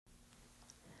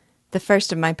The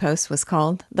first of my posts was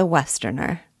called The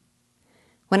Westerner.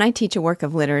 When I teach a work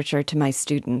of literature to my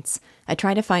students, I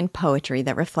try to find poetry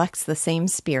that reflects the same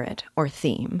spirit or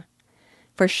theme.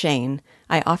 For Shane,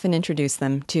 I often introduce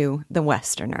them to The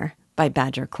Westerner by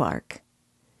Badger Clark.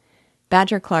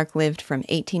 Badger Clark lived from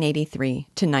 1883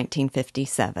 to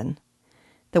 1957.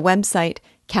 The website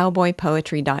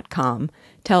cowboypoetry.com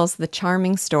tells the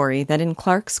charming story that in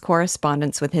Clark's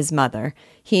correspondence with his mother,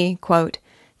 he, quote,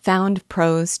 found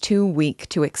prose too weak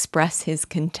to express his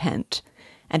content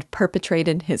and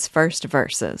perpetrated his first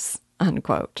verses,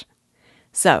 unquote.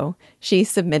 So she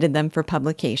submitted them for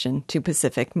publication to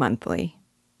Pacific Monthly.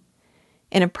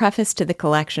 In a preface to the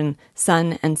collection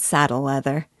Sun and Saddle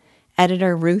Leather,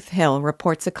 editor Ruth Hill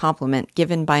reports a compliment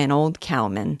given by an old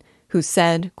cowman who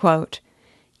said, quote,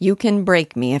 "You can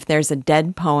break me if there's a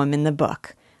dead poem in the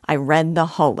book. I read the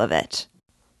hull of it.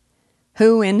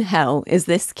 Who in hell is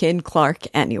this kid Clark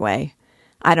anyway?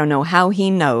 I don't know how he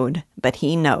knowed, but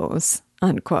he knows,"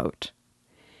 unquote.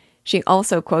 She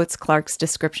also quotes Clark's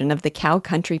description of the cow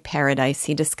country paradise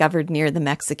he discovered near the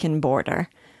Mexican border,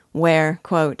 where,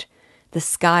 quote, "the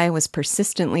sky was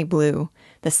persistently blue,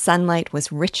 the sunlight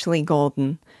was richly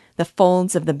golden, the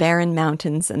folds of the barren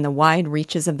mountains and the wide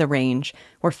reaches of the range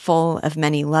were full of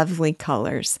many lovely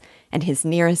colors, and his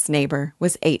nearest neighbor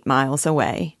was 8 miles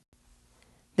away."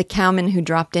 The cowman who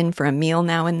dropped in for a meal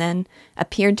now and then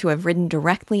appeared to have ridden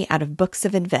directly out of books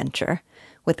of adventure,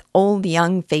 with old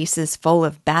young faces full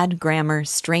of bad grammar,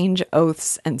 strange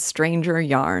oaths, and stranger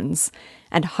yarns,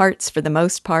 and hearts for the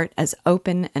most part as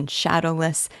open and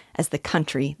shadowless as the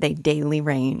country they daily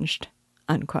ranged,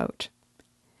 unquote.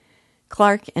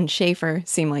 Clark and Schaeffer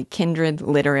seem like kindred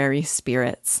literary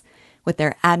spirits, with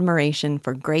their admiration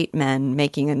for great men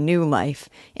making a new life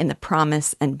in the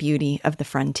promise and beauty of the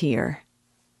frontier.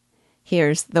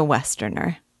 Here's The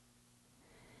Westerner.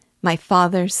 My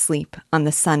fathers sleep on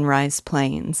the sunrise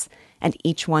plains, and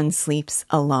each one sleeps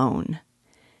alone.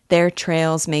 Their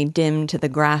trails may dim to the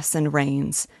grass and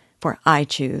rains, for I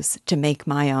choose to make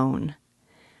my own.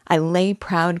 I lay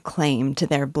proud claim to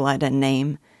their blood and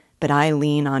name, but I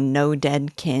lean on no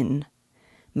dead kin.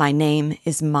 My name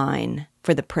is mine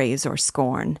for the praise or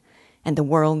scorn, and the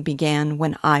world began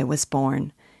when I was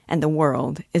born, and the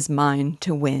world is mine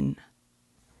to win.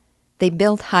 They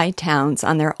built high towns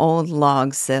on their old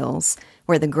log sills,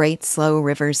 where the great slow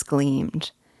rivers gleamed.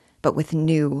 But with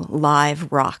new,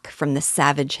 live rock from the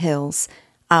savage hills,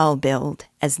 I'll build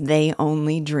as they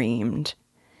only dreamed.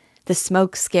 The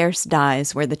smoke scarce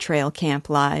dies where the trail camp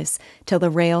lies, till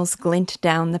the rails glint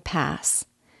down the pass.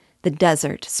 The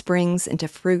desert springs into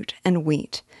fruit and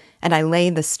wheat, and I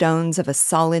lay the stones of a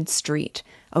solid street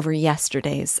over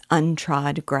yesterday's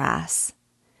untrod grass.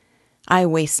 I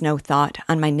waste no thought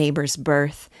on my neighbor's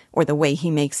birth or the way he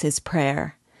makes his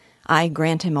prayer. I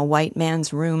grant him a white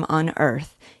man's room on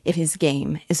earth if his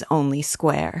game is only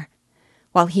square.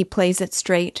 While he plays it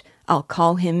straight, I'll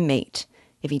call him mate.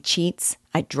 If he cheats,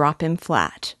 I drop him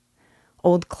flat.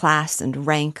 Old class and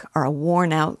rank are a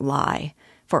worn-out lie,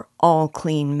 for all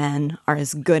clean men are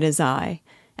as good as I,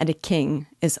 and a king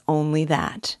is only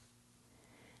that.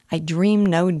 I dream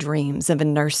no dreams of a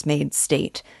nursemaid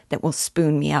state that will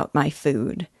spoon me out my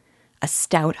food. A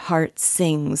stout heart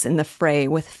sings in the fray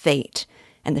with fate,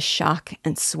 and the shock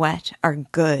and sweat are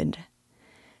good.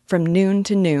 From noon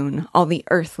to noon, all the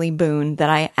earthly boon that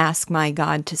I ask my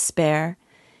God to spare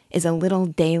is a little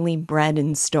daily bread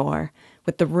in store,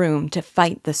 with the room to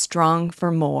fight the strong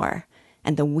for more,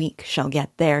 and the weak shall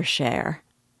get their share.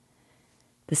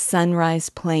 The sunrise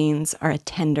plains are a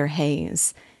tender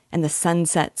haze, and the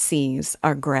sunset seas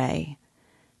are gray.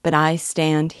 But I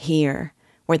stand here,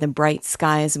 where the bright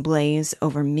skies blaze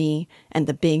over me and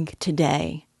the big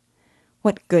today.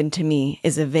 What good to me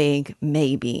is a vague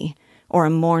maybe, or a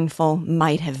mournful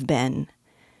might have been?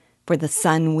 For the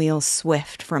sun wheels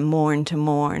swift from morn to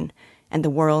morn, and the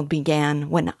world began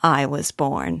when I was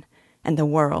born, and the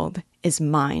world is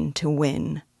mine to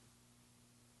win.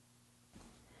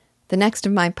 The next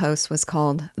of my posts was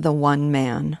called The One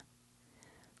Man.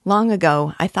 Long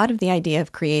ago, I thought of the idea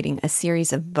of creating a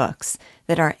series of books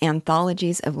that are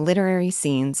anthologies of literary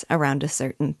scenes around a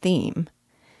certain theme.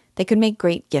 They could make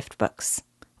great gift books,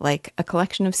 like a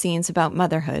collection of scenes about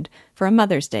motherhood for a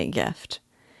Mother's Day gift.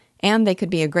 And they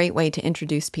could be a great way to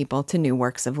introduce people to new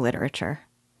works of literature.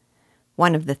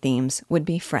 One of the themes would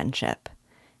be friendship,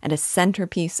 and a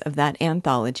centerpiece of that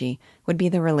anthology would be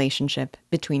the relationship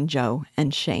between Joe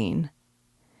and Shane.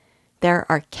 There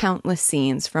are countless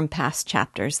scenes from past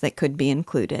chapters that could be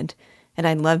included, and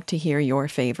I'd love to hear your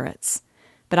favorites,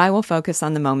 but I will focus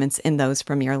on the moments in those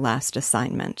from your last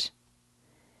assignment.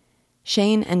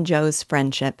 Shane and Joe's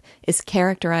friendship is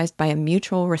characterized by a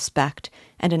mutual respect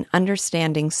and an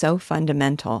understanding so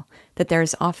fundamental that there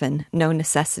is often no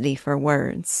necessity for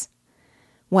words.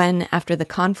 When, after the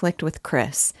conflict with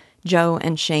Chris, Joe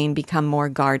and Shane become more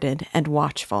guarded and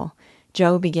watchful,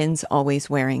 Joe begins always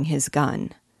wearing his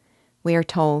gun. We are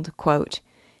told, quote,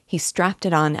 "He strapped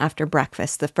it on after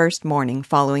breakfast the first morning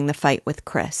following the fight with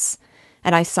Chris,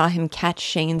 and I saw him catch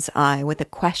Shane's eye with a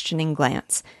questioning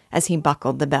glance as he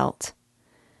buckled the belt.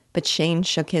 But Shane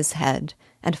shook his head,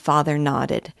 and Father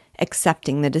nodded,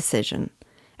 accepting the decision,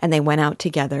 and they went out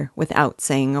together without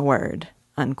saying a word,"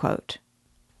 unquote.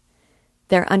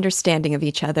 Their understanding of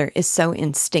each other is so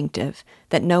instinctive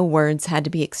that no words had to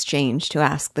be exchanged to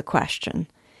ask the question,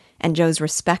 and Joe's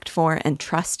respect for and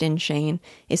trust in Shane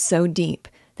is so deep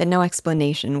that no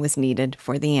explanation was needed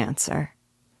for the answer.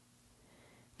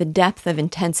 The depth of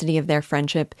intensity of their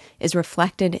friendship is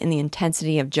reflected in the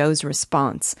intensity of Joe's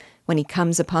response when he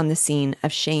comes upon the scene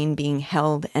of Shane being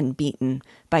held and beaten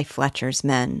by Fletcher's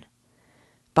men.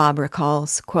 Bob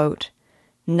recalls, quote,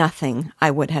 "Nothing, I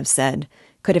would have said,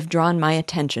 could have drawn my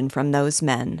attention from those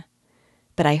men.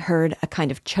 But I heard a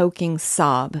kind of choking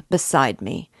sob beside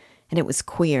me, and it was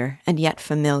queer and yet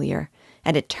familiar,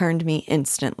 and it turned me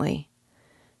instantly.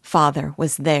 Father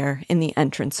was there in the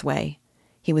entranceway.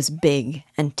 He was big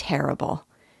and terrible.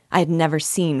 I had never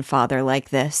seen Father like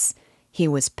this. He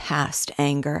was past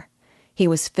anger. He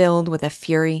was filled with a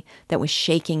fury that was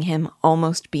shaking him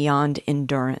almost beyond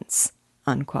endurance,"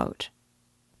 unquote.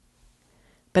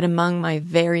 But among my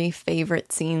very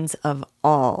favorite scenes of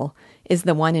all is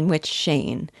the one in which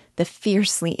Shane, the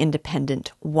fiercely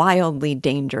independent, wildly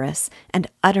dangerous, and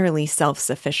utterly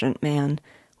self-sufficient man,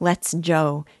 lets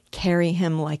Joe carry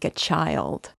him like a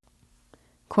child.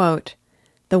 Quote,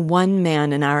 "The one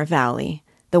man in our valley,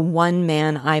 the one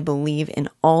man I believe in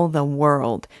all the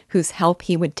world whose help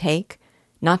he would take,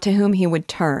 not to whom he would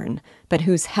turn, but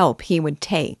whose help he would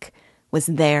take, was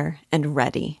there and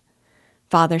ready.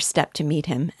 Father stepped to meet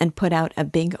him and put out a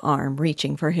big arm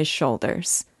reaching for his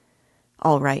shoulders.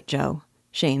 'All right, Joe,'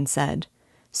 Shane said,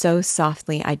 so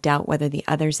softly I doubt whether the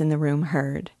others in the room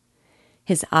heard.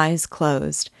 His eyes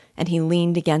closed, and he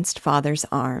leaned against Father's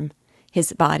arm,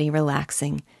 his body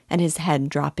relaxing and his head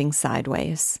dropping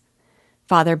sideways.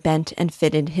 Father bent and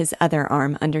fitted his other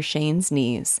arm under Shane's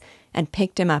knees and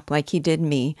picked him up like he did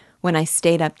me when I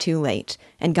stayed up too late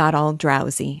and got all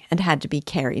drowsy and had to be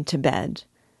carried to bed,"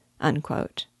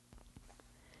 unquote.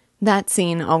 That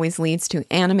scene always leads to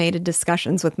animated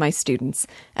discussions with my students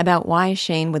about why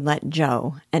Shane would let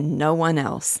Joe, and no one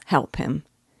else, help him.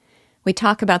 We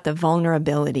talk about the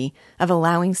vulnerability of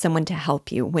allowing someone to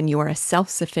help you when you are a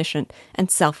self-sufficient and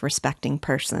self-respecting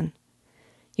person.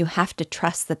 You have to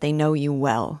trust that they know you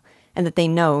well, and that they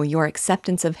know your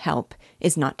acceptance of help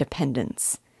is not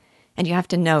dependence. And you have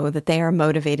to know that they are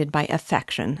motivated by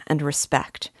affection and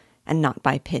respect, and not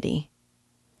by pity.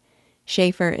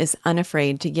 Schaeffer is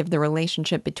unafraid to give the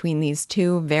relationship between these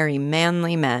two very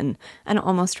manly men an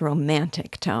almost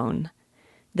romantic tone.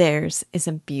 Theirs is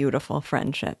a beautiful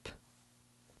friendship.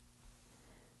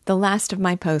 The last of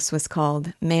my posts was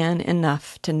called "Man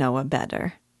Enough to Know a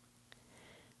Better."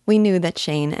 We knew that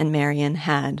Shane and Marion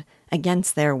had,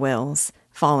 against their wills,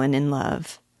 fallen in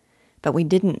love, but we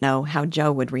didn't know how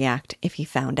Joe would react if he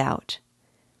found out.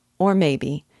 Or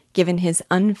maybe, given his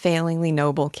unfailingly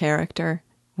noble character,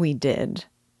 we did.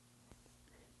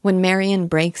 When Marion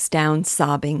breaks down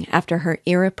sobbing after her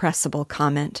irrepressible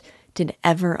comment, "Did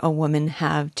ever a woman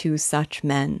have two such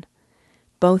men?"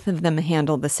 both of them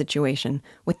handle the situation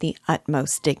with the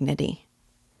utmost dignity.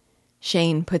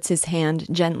 Shane puts his hand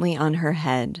gently on her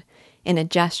head, in a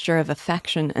gesture of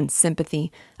affection and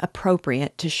sympathy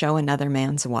appropriate to show another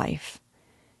man's wife.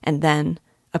 And then,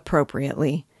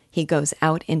 appropriately, he goes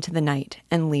out into the night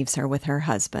and leaves her with her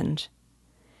husband.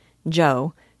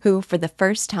 Joe, who for the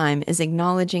first time is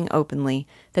acknowledging openly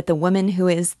that the woman who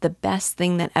is the best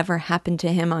thing that ever happened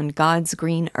to him on God's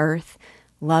green earth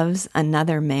loves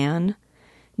another man,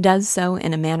 does so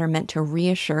in a manner meant to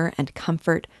reassure and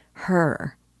comfort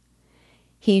her.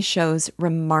 He shows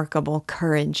remarkable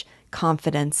courage,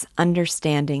 confidence,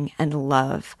 understanding, and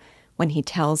love when he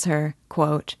tells her,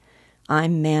 quote,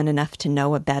 "I'm man enough to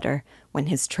know a better when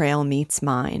his trail meets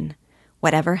mine.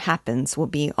 Whatever happens will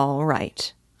be all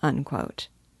right," unquote.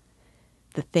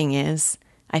 The thing is,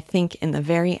 I think in the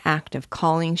very act of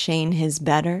calling Shane his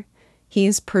better, he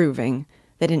is proving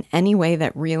that in any way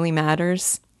that really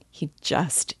matters, he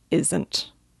just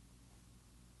isn't.